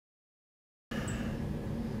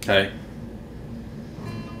Hey,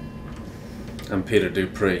 I'm Peter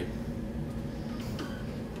Dupree.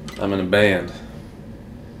 I'm in a band.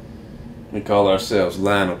 We call ourselves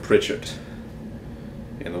Lionel Pritchert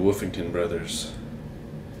and the Woofington Brothers.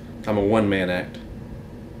 I'm a one-man act.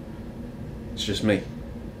 It's just me.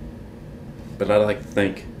 But I like to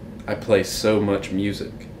think I play so much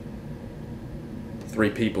music. 3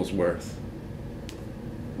 people's worth.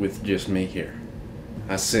 With just me here.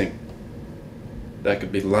 I sing. That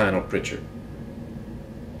could be Lionel Pritchert.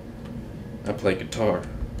 I play guitar.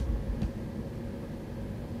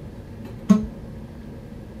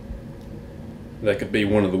 That could be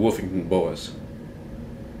one of the Woofington boys.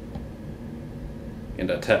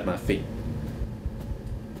 And I tap my feet.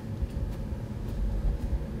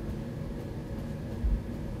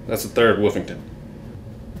 That's the 3rd Woofington.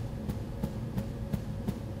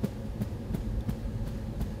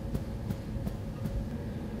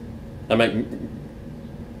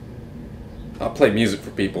 I'll play music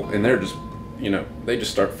for people, and they're just, they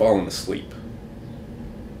just start falling asleep.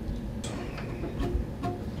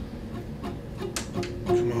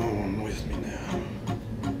 Come on with me now.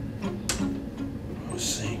 I'll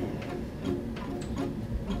sing.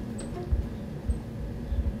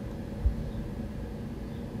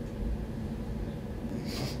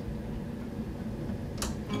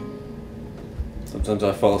 Sometimes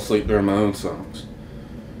I fall asleep during my own songs.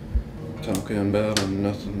 Talking about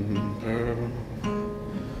nothing, girl.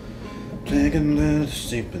 Taking that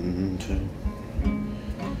sleeping too.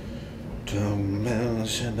 Talking about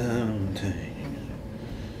shutdown things.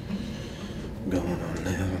 Going on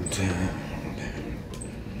 11 time.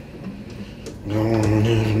 Going on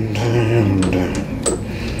 11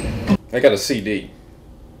 time. I got a CD.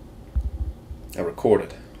 I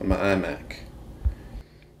recorded on my iMac.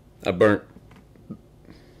 I burnt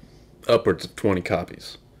upwards of 20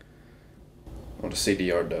 copies on the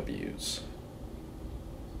CDRWs.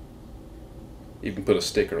 Even put a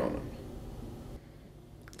sticker on them.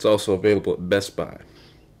 It's also available at Best Buy.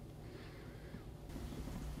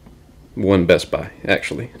 One Best Buy,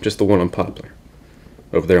 actually. Just the one on Poplar.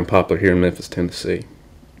 Over there on Poplar here in Memphis, Tennessee.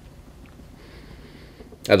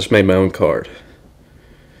 I just made my own card.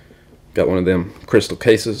 Got one of them crystal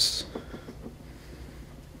cases.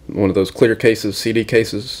 One of those clear cases, CD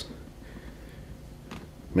cases.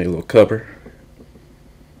 Made a little cover.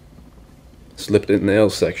 Slipped it in the L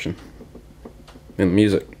section. In the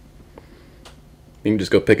music. You can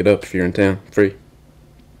just go pick it up if you're in town, free.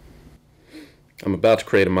 I'm about to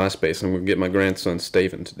create a MySpace and I'm going to get my grandson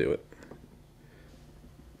Staven to do it.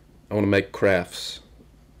 I want to make crafts.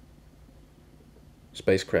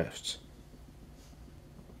 Spacecrafts.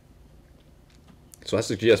 So I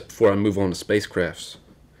suggest before I move on to spacecrafts,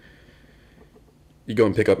 you go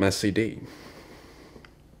and pick up my CD.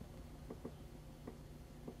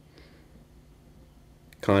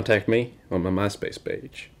 Contact me on my MySpace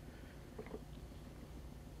page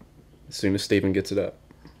as soon as Steven gets it up.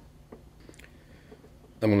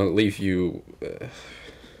 I'm going to leave you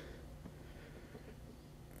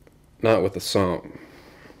not with a song.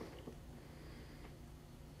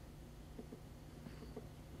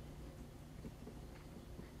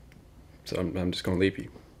 So I'm just going to leave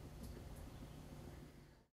you